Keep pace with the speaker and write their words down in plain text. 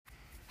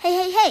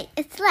Hey,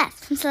 it's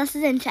Celeste from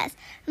Celeste's Interest.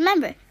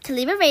 Remember to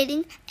leave a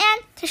rating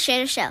and to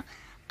share the show.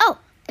 Oh,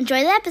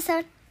 enjoy the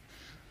episode.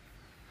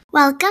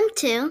 Welcome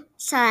to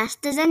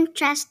Celeste's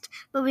Interest,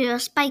 where we will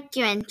spike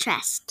your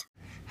interest.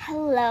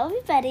 Hello,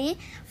 everybody.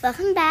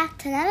 Welcome back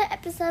to another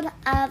episode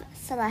of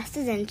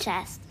Celeste's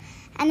Interest.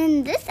 And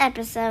in this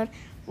episode,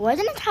 we're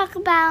going to talk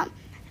about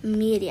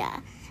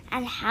media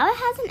and how it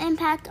has an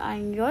impact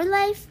on your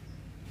life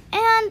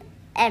and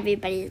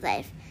everybody's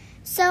life.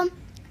 So,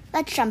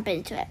 let's jump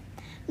into it.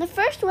 The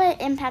first way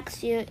it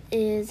impacts you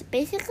is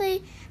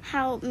basically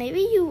how maybe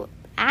you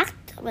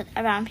act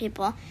around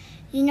people.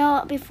 You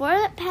know, before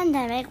the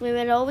pandemic, we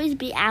would always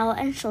be out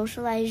and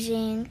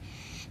socializing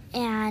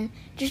and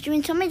just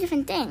doing so many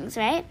different things,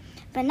 right?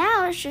 But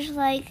now it's just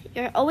like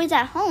you're always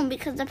at home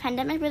because the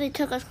pandemic really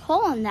took a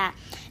toll on that.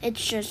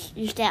 It's just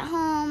you stay at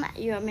home,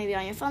 you're maybe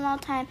on your phone all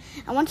the time,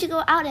 and once you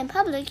go out in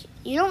public,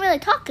 you don't really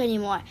talk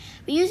anymore.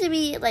 We used to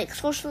be like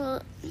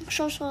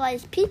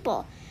socialized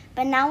people,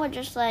 but now we're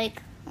just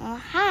like,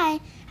 hi,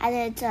 and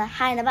then it's a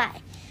hi and a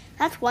bye.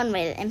 That's one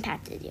way that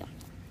impacted you.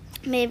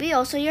 Maybe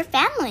also your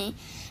family.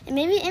 It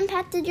maybe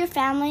impacted your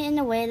family in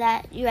a way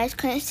that you guys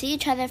couldn't see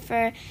each other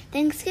for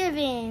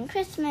Thanksgiving,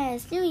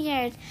 Christmas, New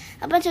Year's,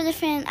 a bunch of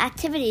different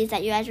activities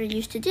that you guys were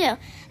used to do.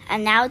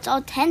 And now it's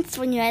all tense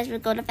when you guys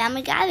would go to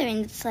family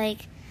gatherings. It's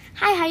like,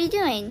 hi, how you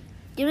doing?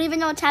 You don't even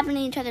know what's happening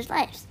in each other's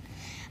lives.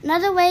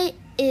 Another way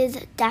is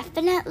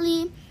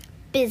definitely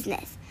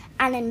business.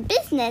 And in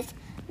business,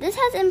 this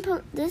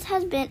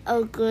has been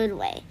a good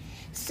way.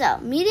 So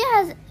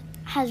media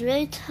has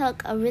really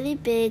took a really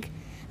big,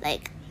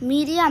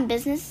 media and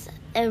business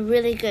are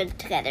really good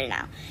together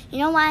now. You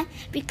know why?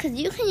 Because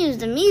you can use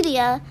the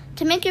media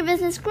to make your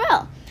business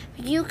grow.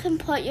 You can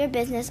put your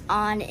business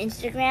on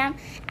Instagram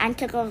and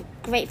take a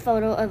great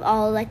photo of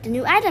all the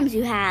new items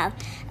you have.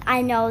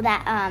 I know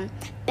that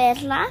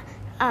Perla,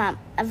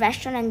 a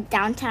restaurant in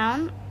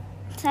downtown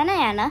Santa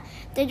Ana,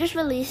 they just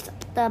released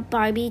the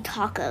Barbie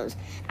tacos,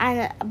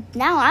 and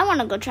now I want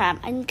to go try them.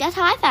 And guess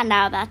how I found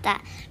out about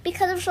that?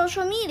 Because of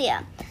social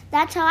media.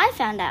 That's how I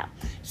found out.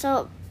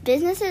 So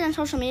businesses and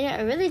social media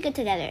are really good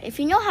together. If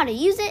you know how to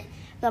use it,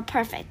 they're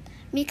perfect,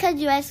 because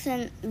you guys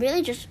can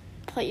really just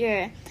put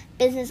your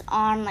business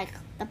on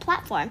the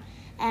platform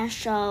and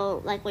show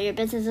what your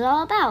business is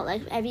all about.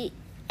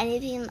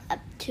 Anything up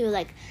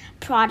to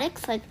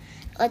products.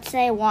 Let's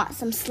say I want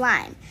some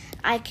slime.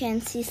 I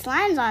can see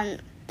slimes on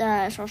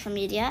the social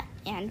media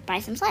and buy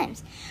some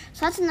slimes.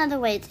 So that's another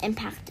way it's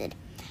impacted.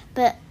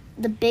 But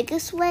the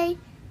biggest way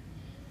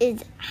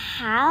is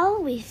how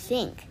we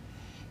think.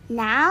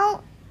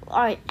 Now,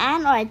 our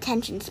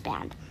attention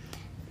span.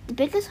 The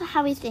biggest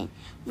how we think.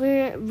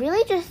 We're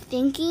really just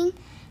thinking,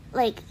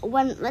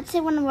 let's say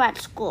when we're at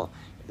school,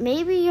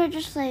 maybe you're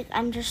just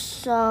I'm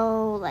just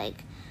so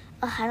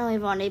I don't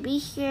even want to be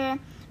here.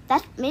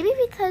 That's maybe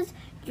because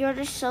you're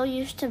just so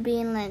used to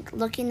being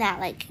looking at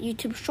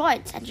YouTube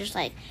shorts and just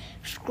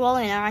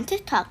scrolling around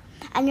TikTok,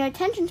 and your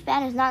attention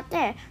span is not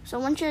there. So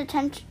once your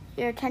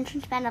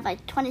attention span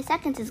of 20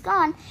 seconds is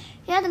gone,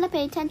 you're not gonna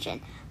pay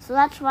attention. So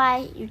that's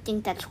why you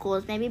think that school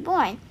is maybe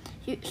boring.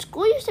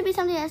 School used to be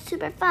something that's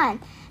super fun,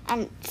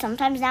 and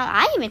sometimes now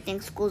I even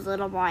think school's a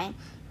little boring.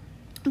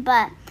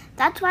 But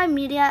that's why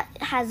media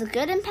has a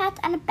good impact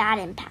and a bad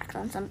impact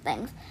on some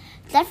things.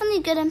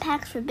 Definitely good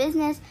impacts for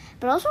business,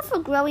 but also for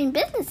growing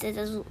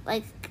businesses,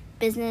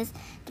 business,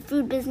 the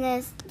food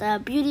business,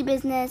 the beauty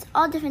business,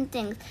 all different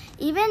things.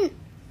 Even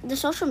the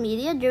social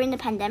media during the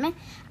pandemic,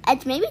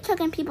 it's maybe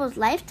taken people's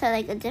life to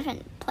a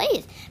different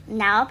place.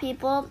 Now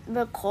people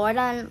record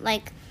on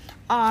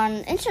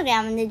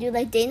Instagram, and they do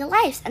day in the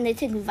lives, and they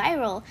take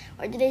viral,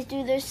 or they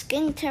do their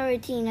skincare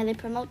routine, or they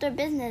promote their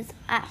business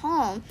at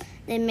home.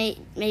 They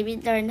maybe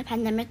during the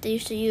pandemic they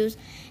used to use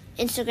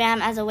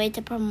Instagram as a way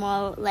to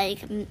promote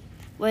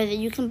where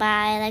you can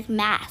buy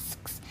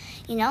masks,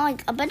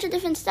 a bunch of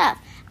different stuff.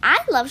 I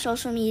love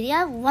social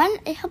media. One,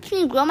 it helps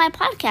me grow my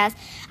podcast.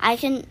 I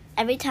can,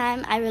 every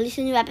time I release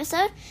a new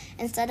episode,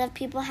 instead of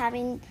people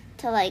having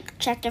to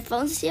check their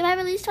phones to see if I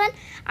released one,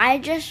 I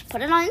just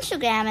put it on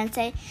Instagram and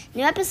say,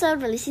 new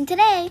episode releasing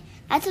today.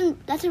 That's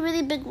a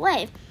really big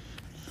way.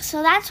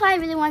 So that's why I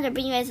really wanted to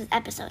bring you guys this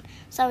episode,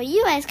 so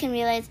you guys can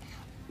realize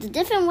the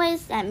different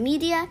ways that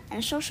media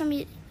and social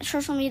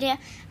media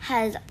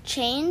has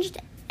changed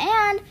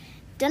and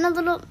done a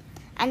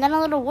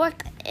little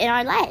work in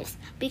our lives.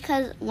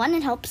 Because one,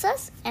 it helps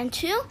us, and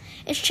two,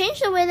 it's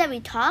changed the way that we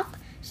talk,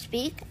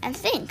 speak, and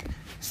think.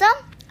 So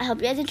I hope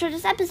you guys enjoyed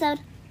this episode.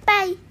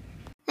 Bye.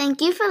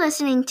 Thank you for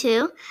listening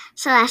to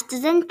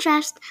Celeste's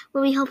Interest,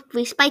 where we hope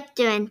we spiked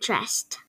your interest.